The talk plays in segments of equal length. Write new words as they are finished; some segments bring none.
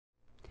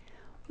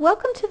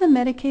Welcome to the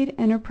Medicaid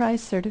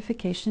Enterprise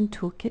Certification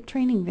Toolkit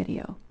training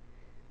video.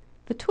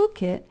 The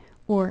Toolkit,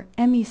 or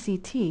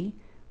MECT,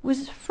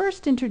 was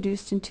first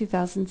introduced in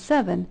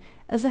 2007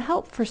 as a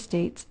help for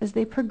states as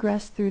they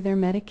progress through their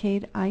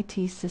Medicaid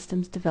IT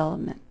systems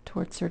development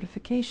toward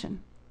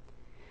certification.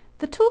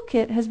 The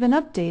Toolkit has been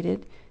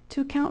updated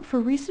to account for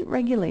recent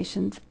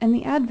regulations and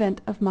the advent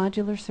of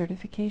modular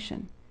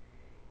certification.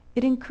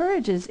 It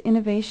encourages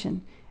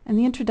innovation and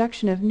the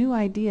introduction of new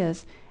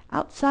ideas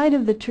outside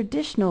of the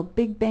traditional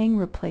Big Bang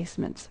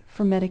replacements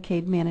for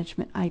Medicaid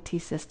management IT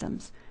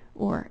systems,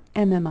 or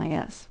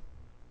MMIS.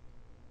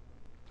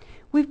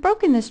 We've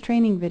broken this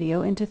training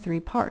video into 3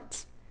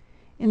 parts.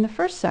 In the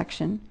first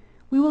section,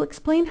 we will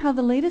explain how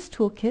the latest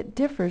toolkit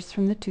differs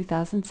from the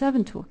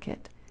 2007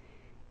 toolkit.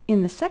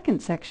 In the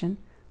second section,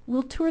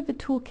 we'll tour the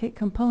toolkit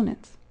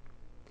components.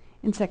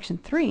 In section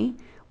 3,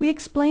 we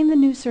explain the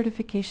new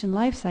certification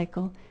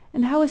lifecycle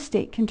and how a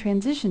state can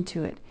transition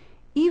to it,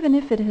 even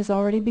if it has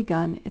already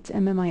begun its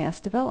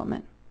MMIS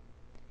development.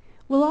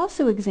 We'll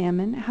also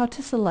examine how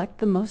to select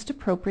the most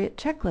appropriate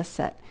checklist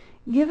set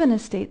given a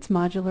state's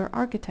modular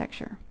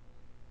architecture.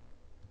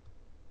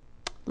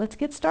 Let's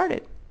get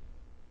started.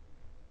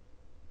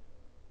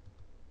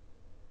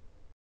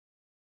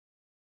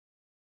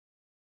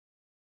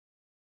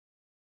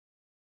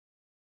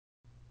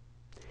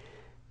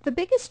 The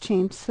biggest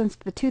change since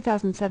the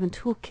 2007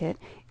 toolkit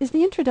is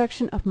the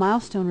introduction of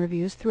milestone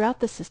reviews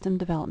throughout the system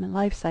development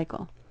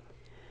lifecycle.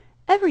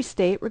 Every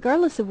state,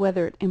 regardless of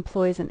whether it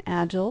employs an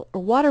Agile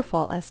or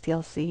Waterfall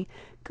SDLC,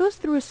 goes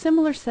through a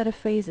similar set of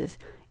phases,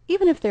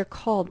 even if they're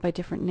called by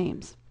different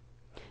names.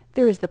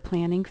 There is the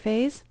planning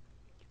phase,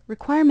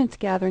 requirements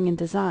gathering and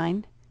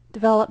design,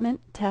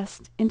 development,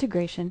 test,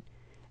 integration,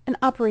 and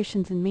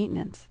operations and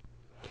maintenance.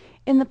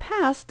 In the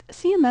past,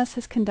 CMS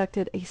has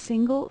conducted a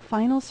single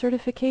final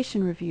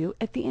certification review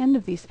at the end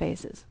of these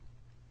phases.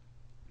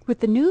 With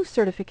the new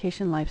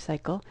certification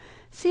lifecycle,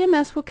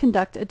 CMS will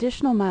conduct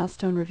additional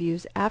milestone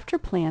reviews after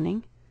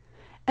planning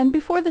and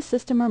before the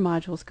system or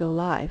modules go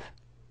live.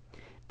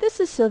 This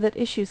is so that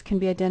issues can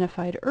be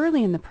identified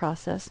early in the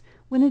process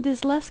when it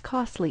is less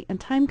costly and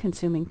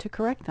time-consuming to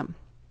correct them.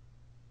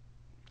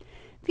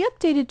 The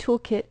updated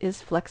toolkit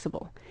is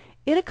flexible.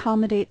 It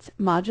accommodates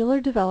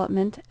modular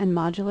development and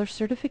modular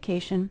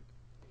certification.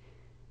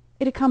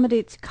 It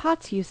accommodates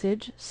COTS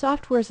usage,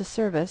 software as a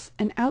service,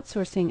 and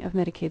outsourcing of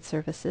Medicaid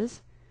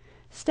services,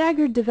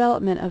 staggered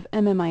development of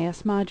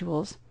MMIS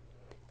modules,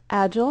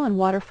 Agile and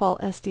Waterfall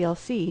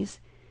SDLCs,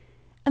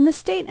 and the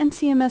state and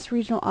CMS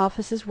regional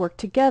offices work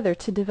together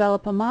to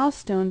develop a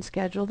milestone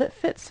schedule that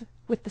fits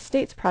with the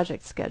state's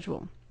project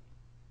schedule.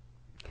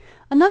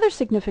 Another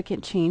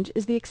significant change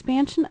is the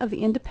expansion of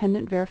the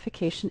independent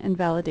verification and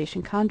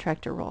validation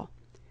contractor role.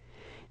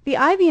 The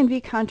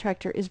IV&V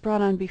contractor is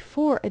brought on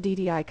before a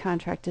DDI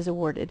contract is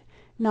awarded,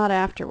 not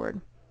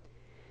afterward.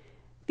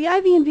 The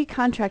IV&V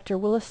contractor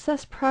will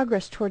assess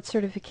progress towards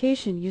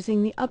certification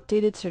using the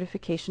updated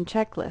certification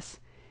checklist.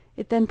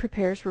 It then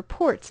prepares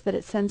reports that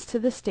it sends to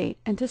the state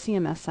and to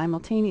CMS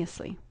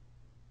simultaneously.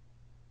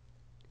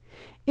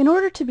 In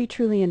order to be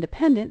truly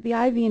independent, the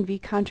IV&V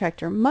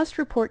contractor must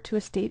report to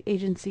a state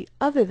agency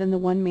other than the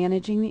one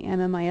managing the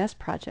MMIS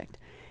project,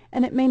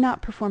 and it may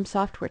not perform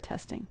software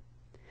testing.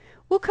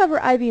 We'll cover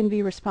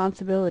IV&V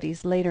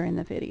responsibilities later in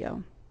the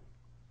video.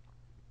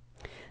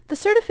 The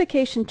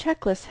certification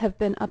checklists have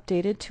been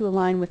updated to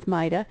align with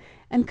MIDA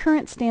and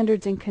current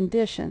standards and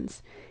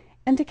conditions,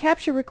 and to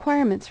capture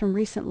requirements from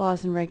recent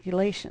laws and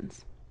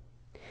regulations.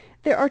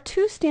 There are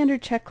 2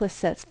 standard checklist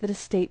sets that a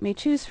state may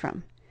choose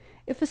from.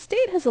 If a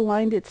state has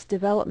aligned its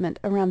development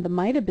around the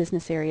MIDA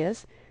business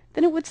areas,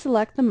 then it would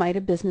select the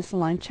MIDA Business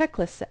Aligned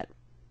Checklist set.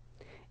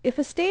 If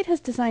a state has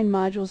designed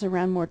modules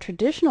around more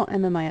traditional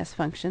MMIS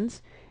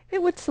functions,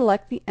 it would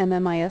select the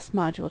MMIS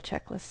Module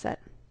Checklist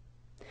set.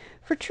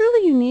 For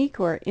truly unique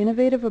or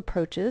innovative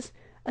approaches,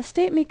 a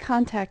state may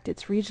contact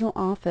its regional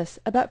office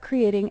about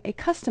creating a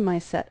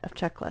customized set of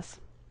checklists.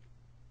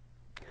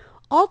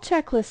 All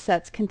checklist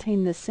sets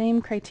contain the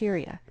same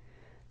criteria.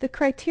 The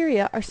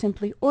criteria are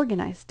simply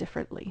organized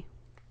differently.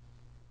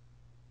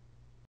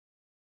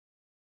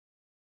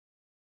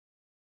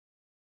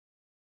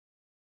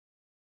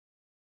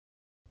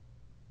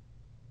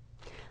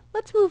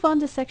 Let's move on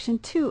to section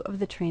 2 of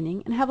the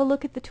training and have a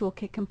look at the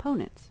toolkit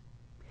components.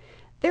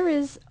 There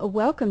is a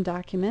welcome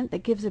document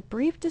that gives a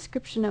brief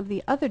description of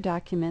the other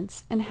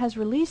documents and has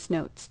release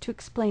notes to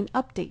explain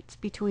updates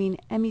between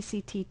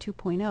MECT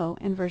 2.0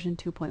 and version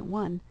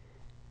 2.1.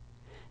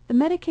 The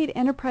Medicaid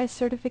Enterprise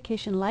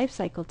Certification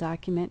Lifecycle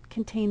document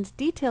contains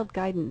detailed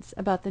guidance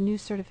about the new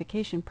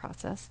certification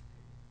process.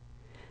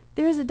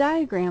 There is a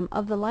diagram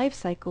of the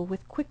lifecycle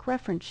with quick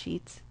reference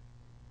sheets,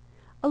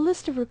 a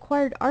list of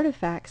required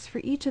artifacts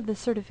for each of the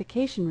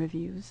certification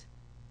reviews,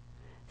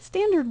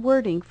 standard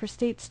wording for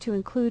states to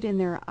include in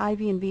their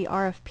IV&V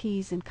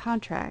RFPs and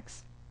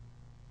contracts,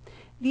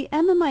 the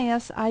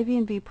MMIS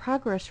IV&V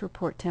Progress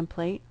Report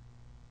template,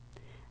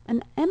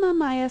 an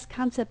MMIS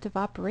Concept of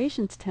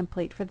Operations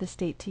template for the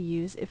state to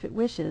use if it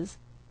wishes,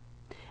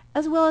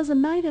 as well as a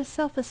MIDA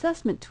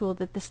self-assessment tool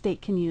that the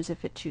state can use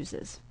if it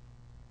chooses.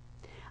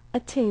 A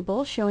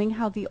table showing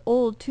how the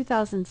old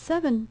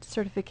 2007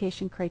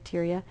 certification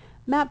criteria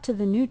map to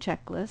the new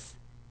checklist,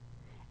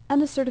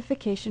 and a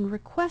certification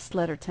request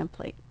letter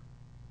template.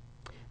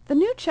 The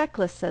new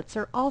checklist sets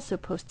are also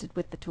posted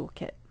with the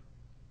toolkit.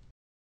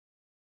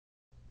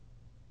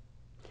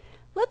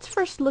 Let's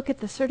first look at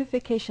the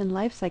certification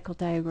lifecycle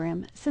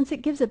diagram, since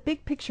it gives a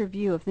big picture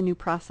view of the new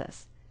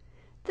process.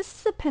 This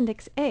is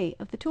Appendix A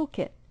of the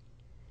toolkit.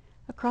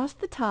 Across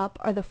the top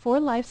are the 4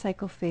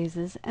 lifecycle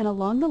phases, and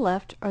along the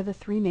left are the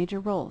 3 major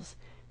roles: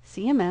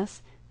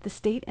 CMS, the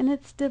state and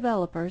its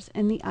developers,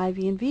 and the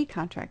IV&V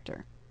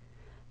contractor.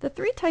 The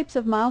 3 types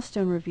of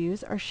milestone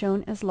reviews are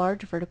shown as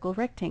large vertical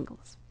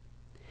rectangles.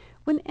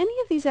 When any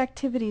of these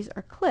activities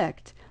are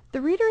clicked,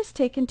 the reader is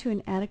taken to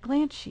an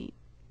at-a-glance sheet.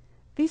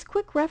 These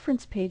quick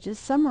reference pages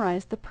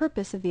summarize the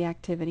purpose of the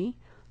activity,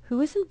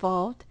 who is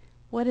involved,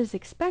 what is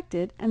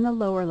expected, and the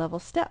lower level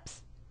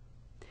steps.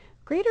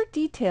 Greater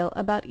detail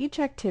about each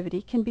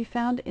activity can be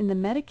found in the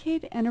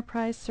Medicaid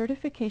Enterprise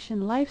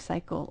Certification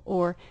Lifecycle,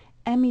 or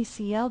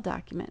MECL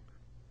document.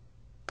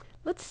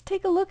 Let's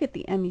take a look at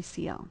the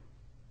MECL.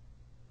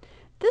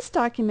 This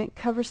document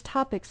covers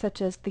topics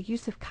such as the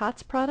use of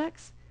COTS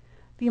products,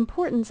 the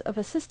importance of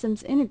a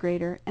systems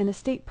integrator and a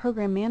state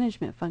program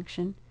management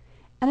function,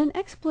 and an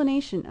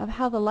explanation of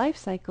how the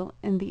lifecycle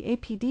and the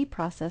APD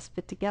process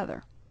fit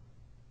together.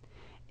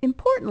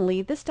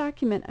 Importantly, this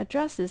document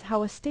addresses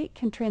how a state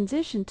can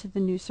transition to the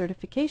new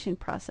certification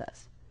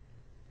process.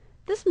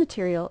 This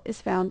material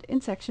is found in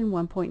Section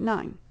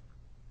 1.9.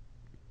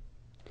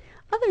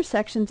 Other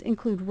sections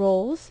include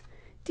roles,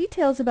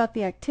 details about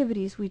the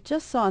activities we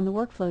just saw in the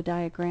workflow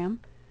diagram,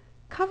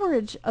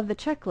 coverage of the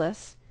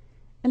checklists,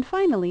 and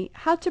finally,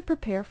 how to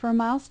prepare for a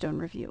milestone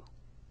review.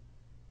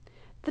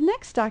 The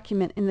next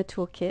document in the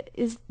toolkit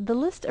is the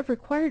list of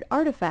required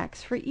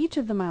artifacts for each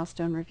of the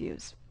milestone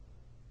reviews.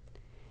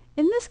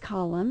 In this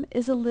column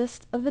is a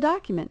list of the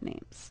document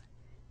names.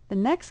 The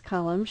next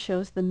column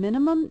shows the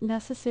minimum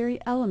necessary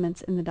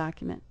elements in the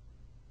document.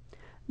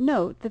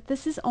 Note that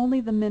this is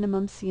only the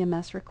minimum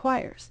CMS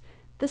requires.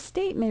 The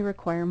state may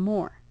require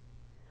more.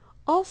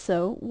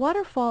 Also,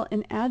 waterfall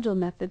and agile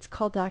methods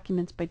call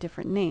documents by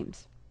different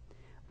names.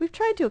 We've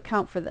tried to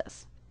account for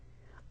this.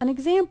 An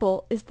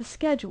example is the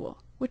schedule,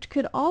 which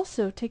could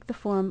also take the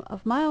form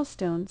of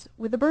milestones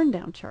with a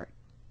burn-down chart.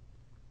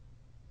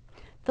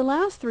 The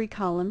last 3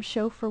 columns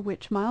show for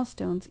which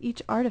milestones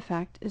each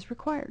artifact is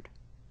required.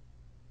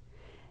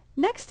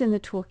 Next in the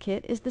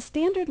toolkit is the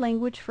standard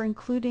language for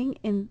including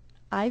in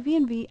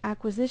IV&V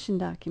acquisition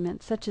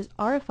documents such as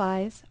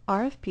RFIs,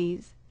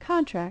 RFPs,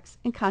 contracts,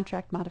 and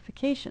contract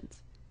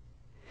modifications.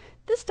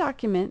 This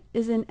document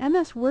is in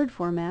MS Word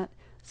format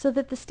so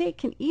that the state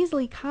can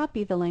easily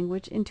copy the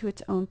language into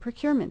its own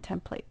procurement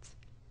templates.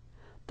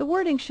 The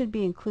wording should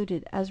be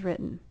included as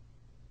written.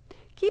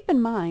 Keep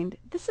in mind,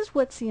 this is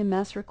what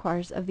CMS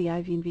requires of the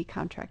IV&V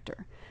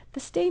contractor.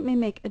 The state may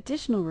make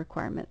additional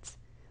requirements.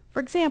 For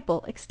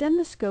example, extend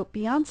the scope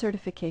beyond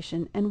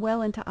certification and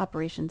well into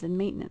operations and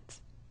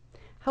maintenance.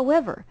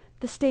 However,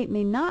 the state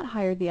may not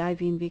hire the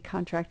IV&V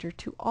contractor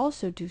to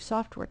also do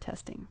software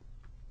testing.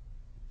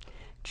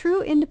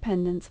 True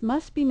independence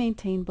must be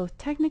maintained both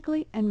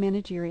technically and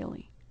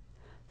managerially.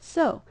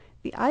 So,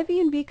 the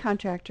IV&V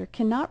contractor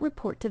cannot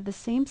report to the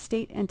same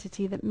state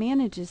entity that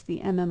manages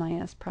the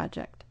MMIS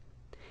project.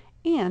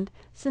 And,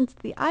 since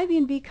the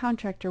IV&V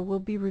contractor will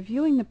be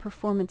reviewing the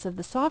performance of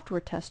the software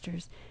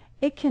testers,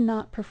 it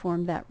cannot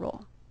perform that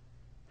role.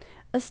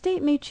 A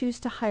state may choose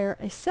to hire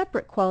a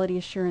separate quality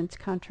assurance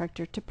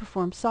contractor to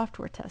perform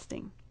software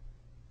testing.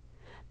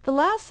 The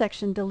last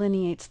section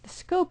delineates the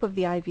scope of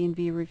the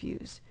IV&V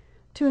reviews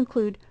to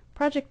include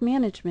project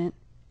management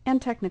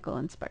and technical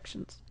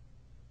inspections.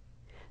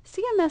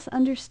 CMS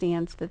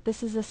understands that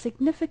this is a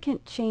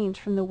significant change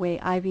from the way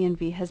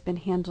IV&V has been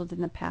handled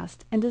in the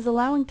past and is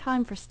allowing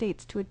time for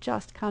states to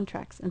adjust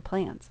contracts and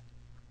plans.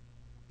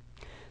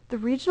 The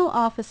regional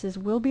offices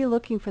will be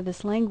looking for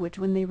this language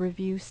when they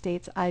review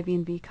states'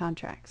 IV&V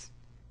contracts.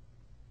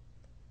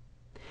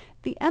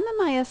 The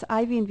MMIS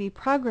IV&V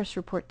Progress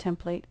Report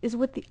template is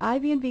what the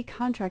IV&V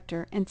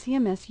contractor and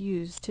CMS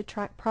use to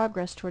track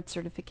progress towards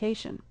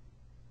certification.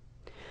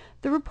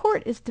 The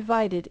report is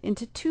divided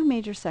into 2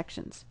 major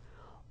sections.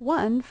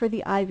 One for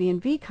the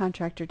IV&V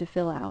contractor to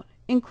fill out,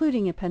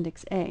 including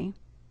Appendix A.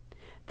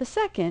 The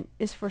second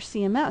is for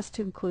CMS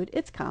to include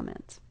its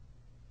comments.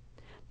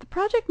 The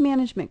project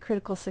management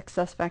critical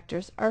success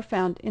factors are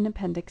found in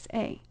Appendix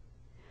A.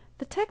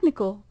 The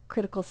technical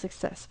critical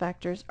success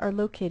factors are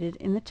located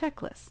in the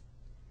checklist.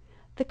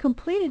 The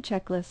completed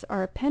checklists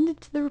are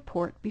appended to the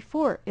report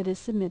before it is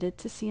submitted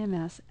to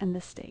CMS and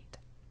the state.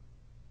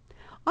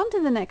 On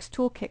to the next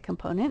toolkit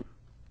component,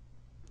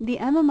 the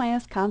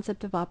MMIS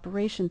Concept of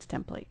Operations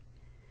template.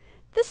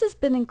 This has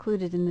been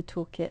included in the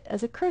toolkit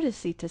as a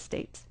courtesy to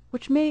states,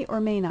 which may or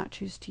may not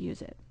choose to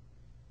use it.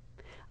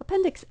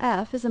 Appendix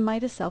F is a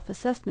MIDA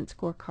self-assessment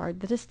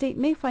scorecard that a state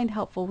may find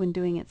helpful when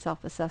doing its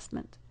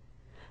self-assessment.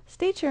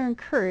 States are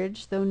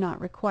encouraged, though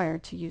not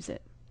required, to use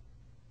it.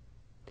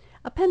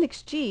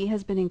 Appendix G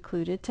has been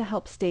included to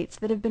help states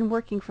that have been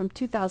working from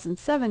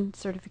 2007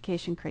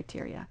 certification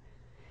criteria.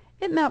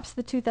 It maps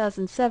the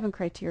 2007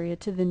 criteria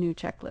to the new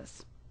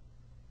checklist.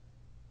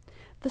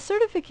 The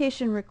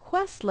certification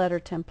request letter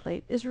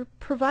template is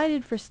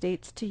provided for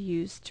states to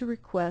use to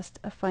request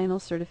a final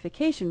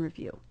certification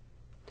review.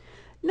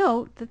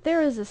 Note that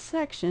there is a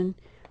section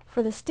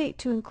for the state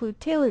to include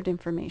tailored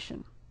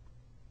information.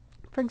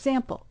 For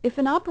example, if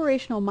an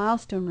operational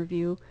milestone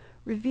review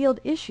revealed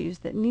issues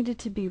that needed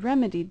to be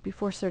remedied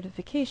before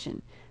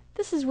certification,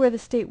 this is where the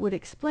state would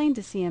explain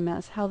to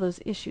CMS how those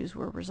issues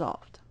were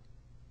resolved.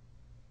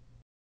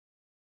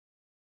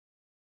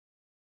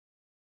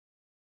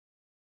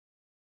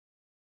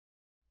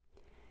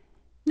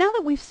 Now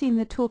that we've seen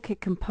the Toolkit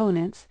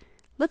components,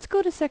 let's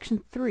go to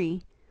Section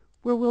 3,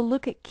 where we'll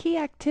look at key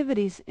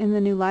activities in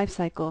the new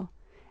lifecycle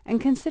and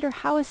consider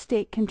how a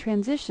state can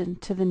transition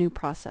to the new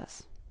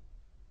process.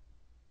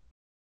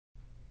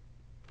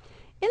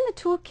 In the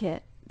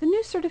Toolkit, the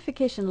new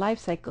certification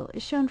lifecycle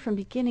is shown from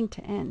beginning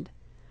to end,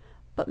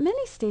 but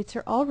many states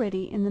are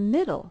already in the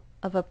middle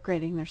of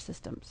upgrading their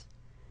systems.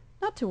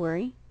 Not to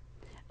worry.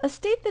 A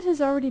state that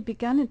has already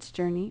begun its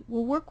journey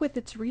will work with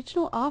its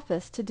regional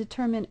office to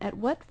determine at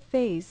what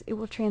phase it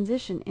will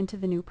transition into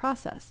the new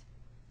process.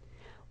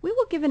 We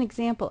will give an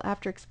example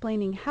after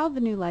explaining how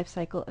the new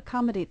lifecycle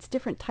accommodates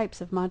different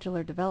types of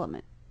modular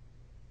development.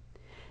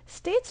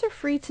 States are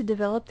free to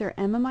develop their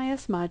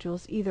MMIS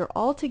modules either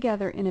all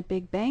together in a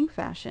big bang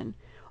fashion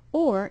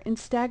or in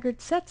staggered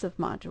sets of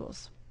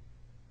modules.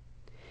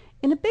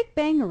 In a big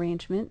bang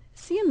arrangement,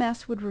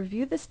 CMS would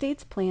review the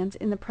state's plans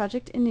in the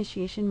project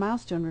initiation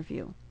milestone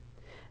review.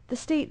 The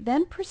state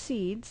then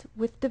proceeds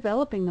with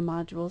developing the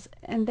modules,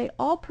 and they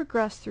all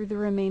progress through the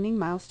remaining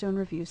milestone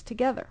reviews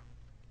together.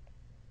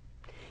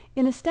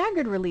 In a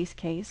staggered release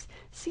case,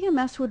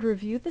 CMS would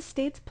review the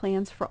state's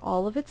plans for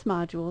all of its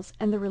modules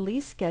and the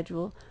release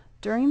schedule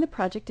during the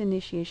project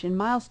initiation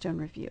milestone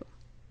review.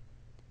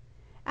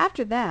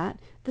 After that,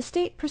 the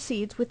state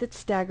proceeds with its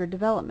staggered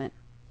development.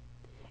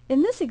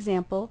 In this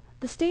example,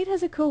 the state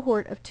has a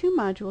cohort of 2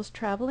 modules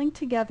traveling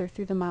together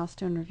through the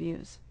milestone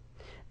reviews.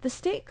 The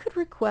state could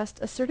request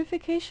a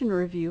certification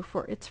review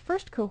for its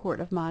first cohort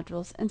of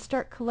modules and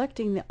start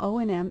collecting the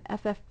O&M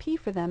FFP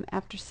for them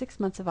after 6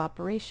 months of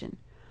operation.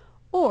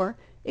 Or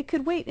it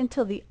could wait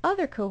until the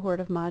other cohort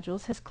of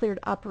modules has cleared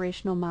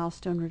operational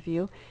milestone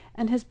review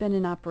and has been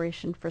in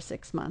operation for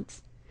 6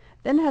 months.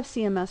 Then have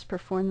CMS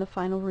perform the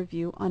final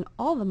review on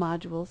all the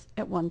modules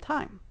at one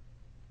time.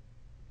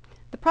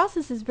 The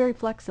process is very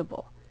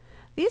flexible.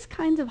 These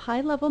kinds of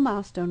high-level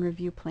milestone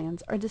review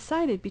plans are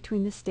decided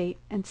between the state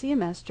and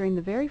CMS during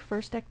the very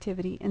first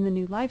activity in the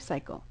new life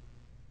cycle.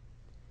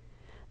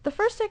 The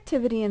first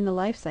activity in the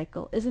life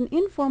cycle is an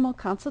informal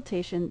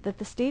consultation that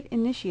the state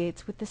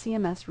initiates with the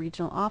CMS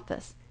regional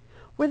office,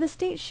 where the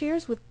state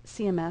shares with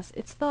CMS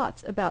its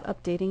thoughts about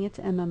updating its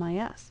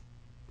MMIS.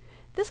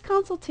 This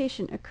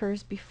consultation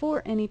occurs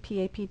before any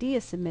PAPD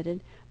is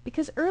submitted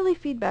because early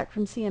feedback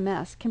from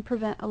CMS can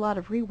prevent a lot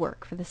of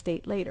rework for the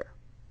state later.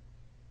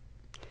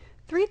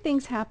 3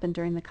 things happen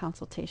during the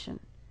consultation.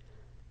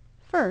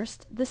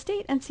 First, the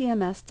state and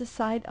CMS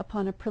decide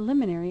upon a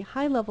preliminary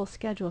high-level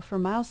schedule for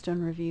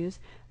milestone reviews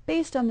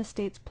based on the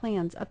state's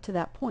plans up to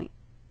that point.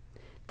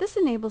 This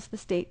enables the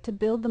state to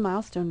build the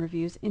milestone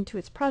reviews into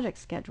its project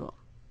schedule.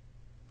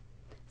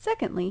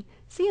 Secondly,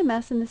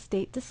 CMS and the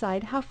state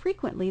decide how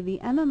frequently the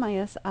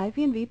MMIS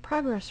IV&V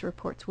progress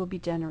reports will be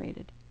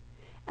generated.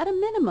 At a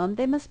minimum,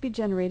 they must be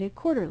generated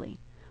quarterly,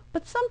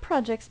 but some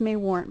projects may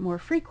warrant more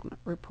frequent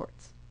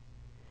reports.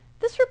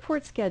 This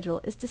report schedule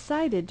is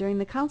decided during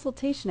the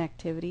consultation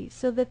activity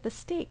so that the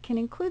state can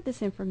include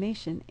this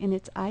information in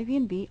its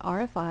IV&V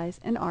RFIs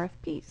and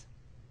RFPs.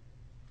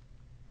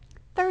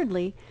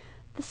 Thirdly,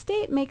 the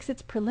state makes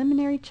its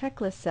preliminary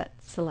checklist set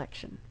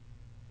selection.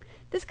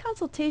 This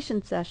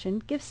consultation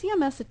session gives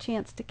CMS a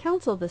chance to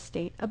counsel the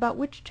state about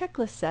which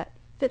checklist set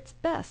fits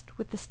best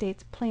with the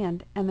state's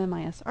planned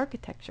MMIS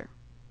architecture.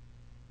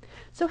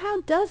 So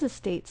how does a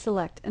state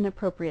select an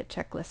appropriate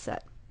checklist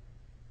set?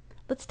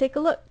 Let's take a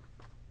look.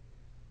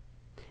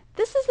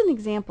 This is an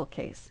example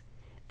case.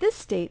 This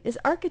state is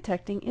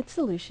architecting its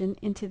solution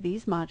into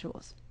these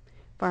modules: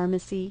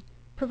 pharmacy,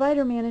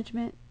 provider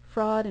management,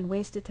 fraud and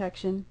waste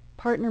detection,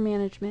 partner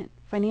management,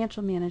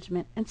 financial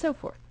management, and so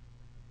forth.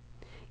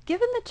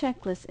 Given the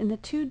checklist in the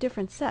 2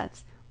 different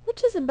sets,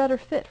 which is a better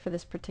fit for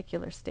this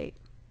particular state?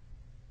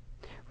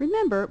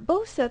 Remember,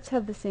 both sets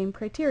have the same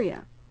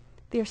criteria.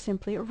 They are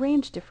simply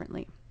arranged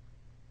differently.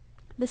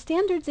 The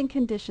standards and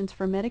conditions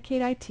for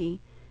Medicaid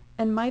IT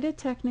and MITA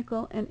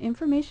technical and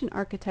information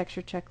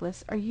architecture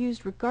checklists are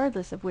used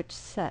regardless of which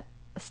set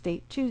a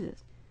state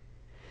chooses.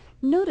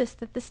 Notice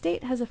that the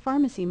state has a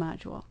pharmacy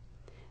module.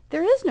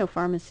 There is no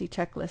pharmacy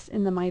checklist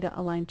in the MITA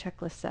aligned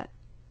checklist set.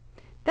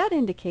 That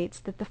indicates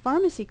that the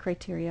pharmacy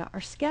criteria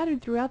are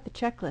scattered throughout the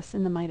checklists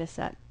in the MITA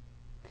set.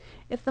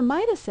 If the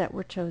MITA set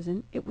were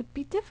chosen, it would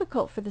be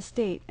difficult for the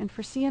state and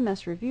for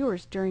CMS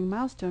reviewers during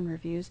milestone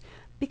reviews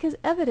because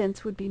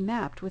evidence would be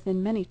mapped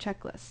within many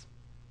checklists.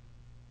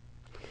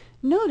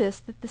 Notice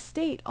that the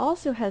state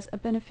also has a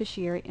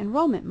beneficiary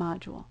enrollment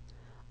module,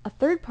 a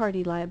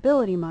third-party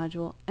liability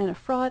module, and a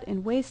fraud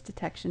and waste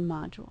detection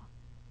module.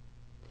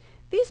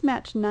 These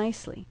match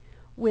nicely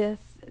with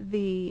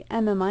the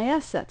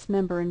MMIS set's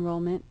member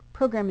enrollment,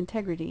 program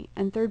integrity,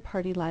 and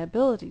third-party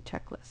liability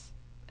checklists,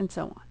 and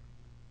so on.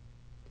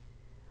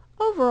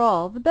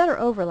 Overall, the better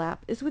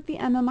overlap is with the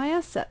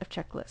MMIS set of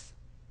checklists.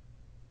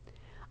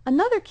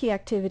 Another key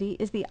activity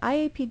is the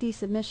IAPD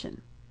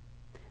submission.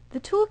 The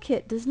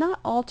toolkit does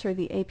not alter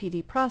the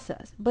APD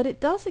process, but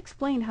it does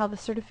explain how the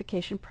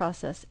certification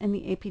process and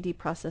the APD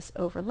process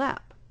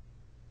overlap.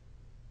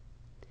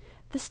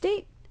 The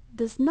state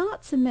does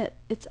not submit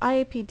its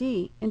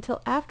IAPD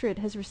until after it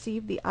has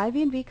received the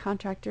IV&V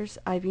contractor's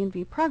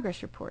IV&V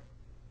progress report.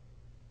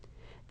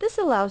 This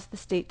allows the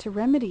state to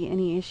remedy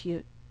any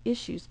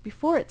issues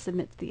before it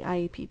submits the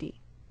IAPD.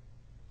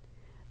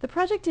 The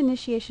project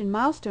initiation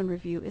milestone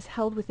review is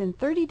held within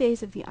 30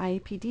 days of the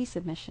IAPD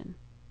submission.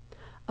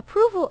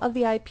 Approval of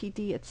the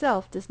IAPD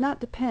itself does not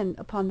depend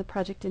upon the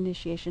project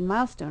initiation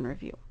milestone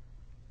review.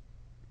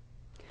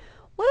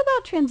 What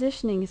about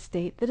transitioning a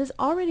state that is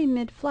already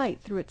mid-flight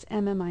through its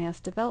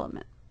MMIS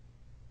development?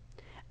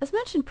 As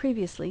mentioned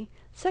previously,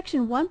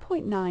 Section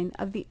 1.9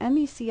 of the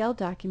MECL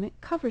document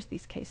covers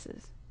these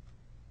cases.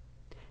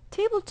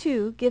 Table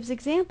 2 gives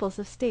examples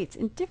of states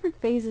in different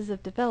phases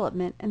of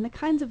development and the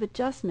kinds of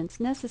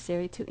adjustments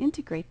necessary to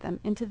integrate them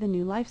into the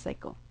new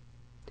lifecycle.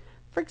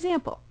 For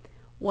example,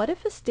 what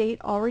if a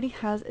state already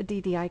has a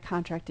DDI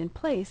contract in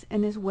place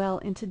and is well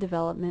into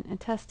development and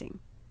testing?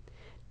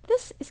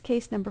 This is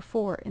case number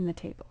 4 in the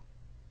table.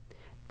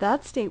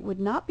 That state would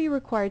not be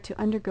required to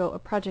undergo a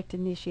project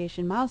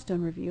initiation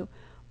milestone review,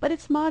 but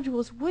its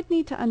modules would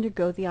need to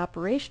undergo the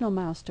operational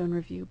milestone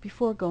review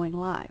before going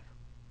live.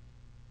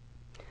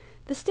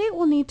 The state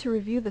will need to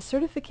review the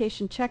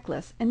certification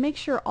checklist and make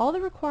sure all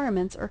the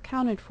requirements are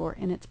accounted for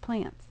in its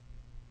plans.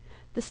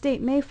 The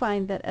state may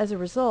find that as a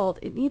result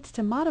it needs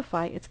to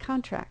modify its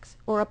contracts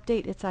or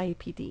update its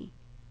IAPD.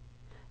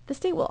 The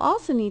state will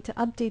also need to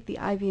update the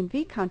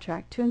IV&V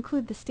contract to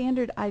include the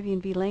standard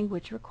IV&V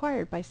language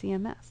required by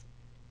CMS.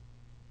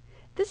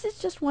 This is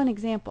just one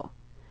example.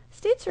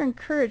 States are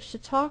encouraged to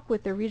talk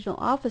with their regional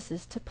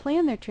offices to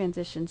plan their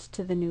transitions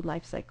to the new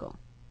life cycle.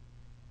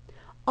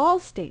 All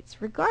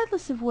states,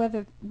 regardless of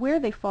where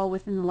they fall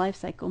within the life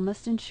cycle,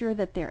 must ensure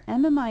that their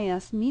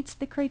MMIS meets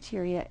the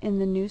criteria in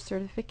the new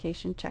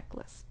certification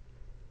checklist.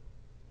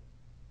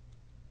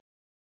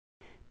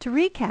 To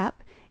recap,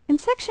 in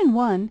Section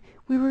 1,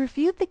 we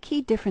reviewed the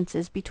key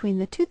differences between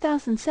the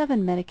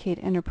 2007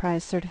 Medicaid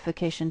Enterprise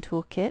Certification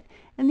Toolkit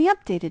and the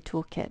updated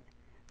toolkit,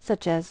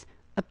 such as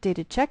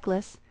updated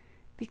checklists,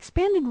 the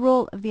expanded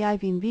role of the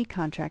IV&V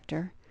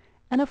contractor,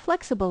 and a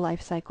flexible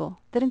life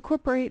cycle that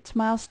incorporates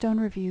milestone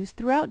reviews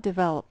throughout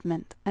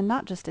development and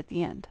not just at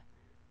the end.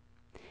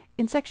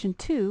 In Section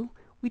 2,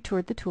 we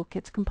toured the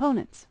toolkit's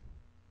components.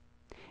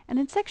 And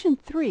in Section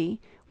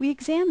 3, we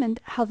examined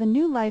how the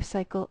new life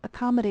cycle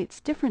accommodates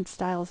different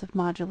styles of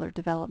modular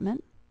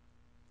development,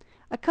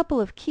 a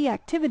couple of key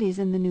activities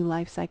in the new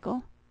life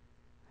cycle,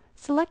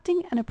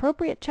 selecting an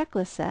appropriate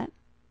checklist set,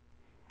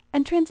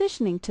 and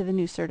transitioning to the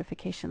new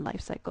certification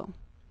life cycle.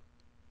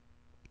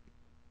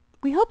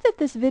 We hope that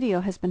this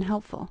video has been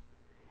helpful,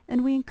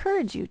 and we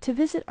encourage you to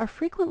visit our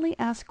Frequently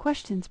Asked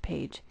Questions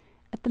page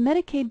at the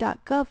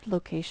Medicaid.gov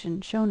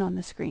location shown on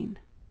the screen.